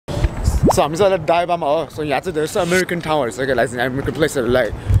So I'm just like ODIABA. So yeah, there's American towers. Okay, like American places.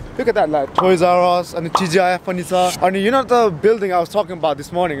 Like look at that, like Toys R Us and the TGI furniture. And you know the building I was talking about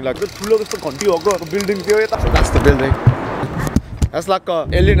this morning, like the building there. So that's the building. That's like a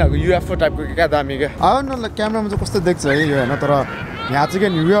alien, like UFO type. I don't know, like camera is just looks like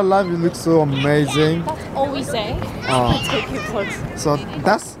in real life it looks so amazing. That's all we say. Take your photos. So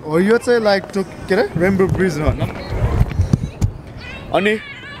that's or you would say like to get a rainbow bridge, no? Ani,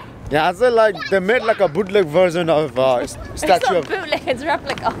 yeah, I say like they made like a bootleg version of statue of. It's not bootleg, it's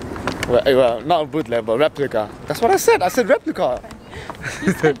replica. Well, not a bootleg, but replica. That's what I said. I said replica.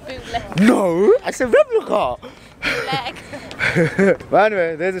 You said bootleg. No, I said replica. Bootleg. But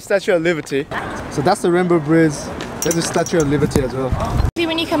anyway, there's a Statue of Liberty. So that's the Rainbow Bridge. There's a Statue of Liberty as well. See,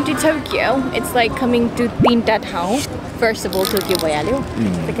 when you come to Tokyo, it's like coming to Tinta Town. First of all, Tokyo Boyalio.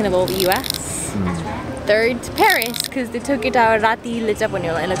 Second of all, US. Third, Paris, because the Tokyo Tower Rati lit up on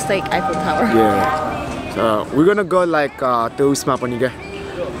you. It looks like Eiffel Tower. Yeah. So we're gonna go like to Usma Panige.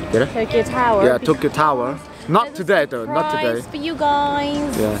 Tokyo Tower. Yeah, Tokyo Tower. Not today though, not today. For you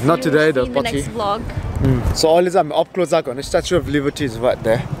guys. Yeah, not today though. In the next vlog. So all this I'm up close. The Statue of Liberty is right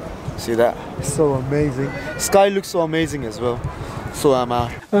there. See that? It's so amazing. Sky looks so amazing as well. So am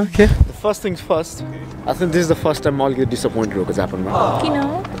I. Okay. The first things first. I think this is the first time I'll get disappointed because happened. You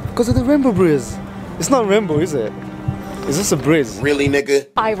know? Because of the rainbow bridge. It's not rainbow, is it? Is this a bridge? Really, nigga?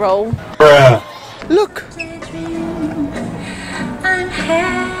 I roll. Bruh. Look.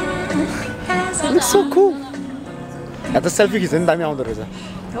 It looks so cool. At the selfie is in the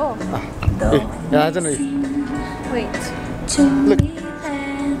Oh. Yeah, I don't know. Wait. Look.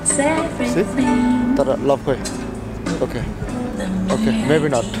 See? Tara love koi. Okay. Okay, maybe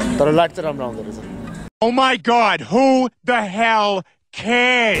not. Tara lights are around there. Oh my god, who the hell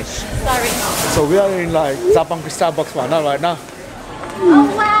cares? Sorry. So we are in like Japanese Starbucks right now. Oh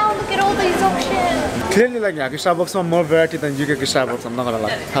wow, look at all these options. Clearly like Starbucks are more variety than UK Starbucks, I'm not gonna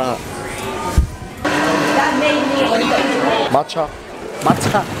lie. That made me Matcha.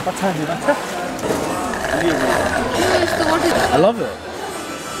 Matcha. I love it.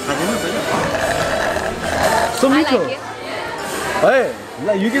 So I Mito. like it. Hey,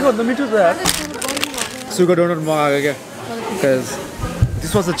 like UK got the Mito there. Sugar donut more because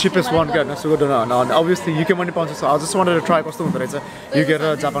this was the cheapest one. Get sugar donut. Now obviously UK money pounds. So I just wanted to try costume. You get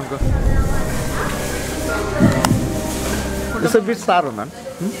a Japan go. It's a bit sour, man.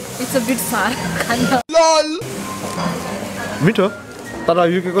 It's a bit sad. LOL. Mito. Tara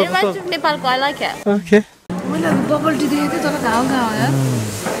UK go. Imagine Nepal, I like it. Okay. Bubble tea.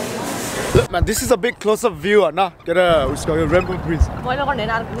 Look, man, this is a big close-up view, na? Get a rainbow bridge.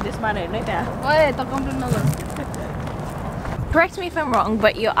 Correct me if I'm wrong,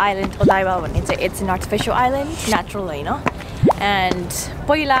 but your island, ODIABA, it's an artificial island, natural, you know. And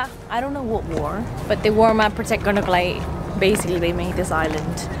Poila, I don't know what war, but the war man protect Gonoklai. Basically, they made this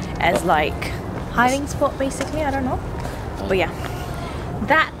island as like hiding spot. Basically, I don't know, but yeah,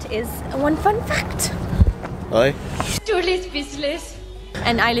 that is one fun fact. Oi. Totally speechless.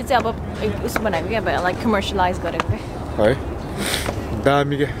 And island se aba usko baneko ke but like commercialized gareko ke. है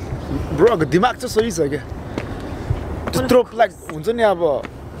दामी के bro दिमाग चाहिँ सही छ के त्यत्रो like हुन्छ नि अब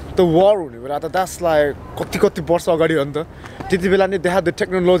त वार हुने बेला त that's like कति वर्ष अगाडि हो नि त त्यति बेला नि they had the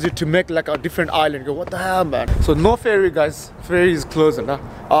technology to make like a different island what the hell man so no ferry guys ferry is closed हैन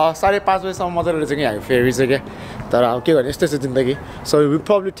 5:30 बजेसम्म मजा रहेछ के यहाँ ferry चाहिँ के तर अब के गर्ने यस्तै छ जिन्दगी so we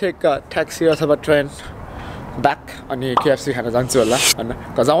probably take a taxi अथवा train back अनि KFC खान जान्छु होला हैन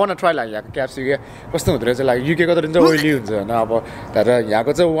cuz I want to try like यहाँको KFC के कस्तो हुँदै रहेछ like UK को त हुन्छ oily हुन्छ हैन अब तर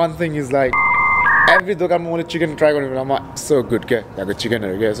यहाँको चाहिँ one thing is like every दोकानमा मैले chicken try गर्ने बेलामा so good के यहाँको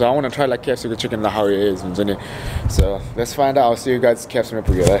चिकनहरु के so I want to try like KFC को chicken how it is हुन्छ नि so let's find out I'll see you guys KFC मा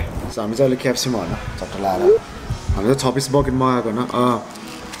पुग्यो है so हामी चाहिँ अहिले KFC मा हैन चट्ट लाएर हामी चाहिँ 26 बकेट मगाएको हैन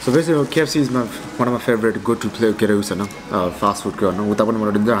so basically KFC is one of my favorite go to play के रहेछ हैन fast food को हैन उता पनि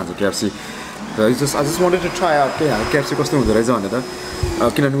मलाई दिन्छ खान्छ KFC So I just wanted to try out KFC कस्तो हुँदो रहेछ भनेर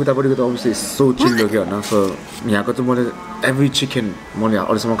किनभने उतापटिको त obviously so chill हो के हैन so यहाँको चाहिँ मैले every chicken मैले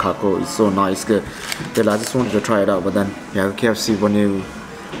अहिलेसम्म खाएको is so nice के त्यसलाई I just wanted to try it out but then यहाँको KFC पनि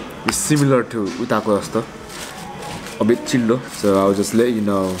is similar to उताको जस्तो a bit chill so I'll just let you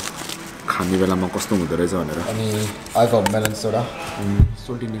know खाने बेलामा कस्तो हुँदो रहेछ भनेर अनि I got melon soda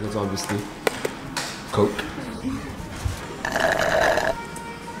सोल्टिनीको चाहिँ obviously Coke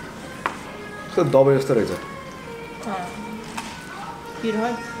So double is the razor. You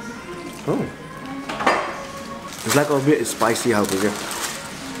know. Oh. It's like a bit spicy how to get.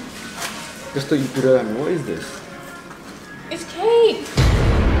 Just to eat it and what is this? It's cake.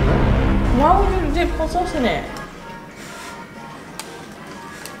 Why would you dip hot sauce in it?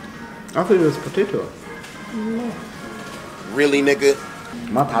 I thought it was potato. Really, nigga?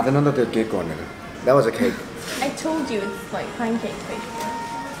 That was a cake. I told you it's like pancake basically.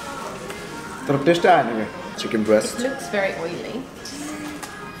 Chicken breast. It looks very oily.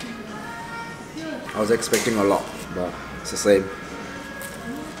 I was expecting a lot, but it's the same.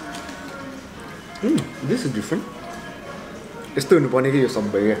 This is different. It's still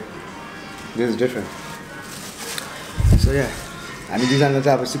This is different. So yeah, I mean these are the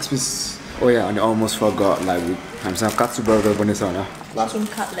 6 piece. Oh yeah, and I almost forgot, like we have some katsu burger Chicken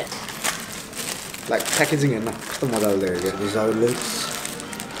cutlet. like packaging and this is how it looks.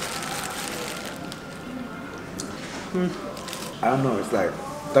 I don't know, it's like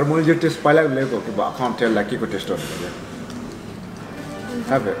thermal taste but I can't tell like you could taste it.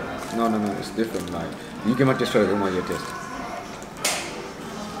 Have it? No, it's different. Like you cannot taste it thermal taste.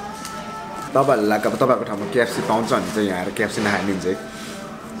 Like KFC pounds on KFC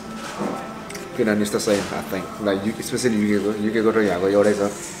it's the same, I think. Like especially UK go to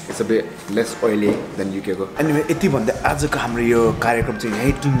it's a bit less oily than UK go. Anyway, यति भन्दै आजको हाम्रो यो कार्यक्रम चाहिँ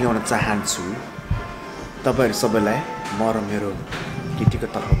यही टुङ्ग्याउन चाहन्छु। तपाईहरु सबैलाई म र मेरो केटीको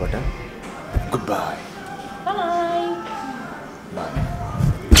तर्फबाट गुड बाइ।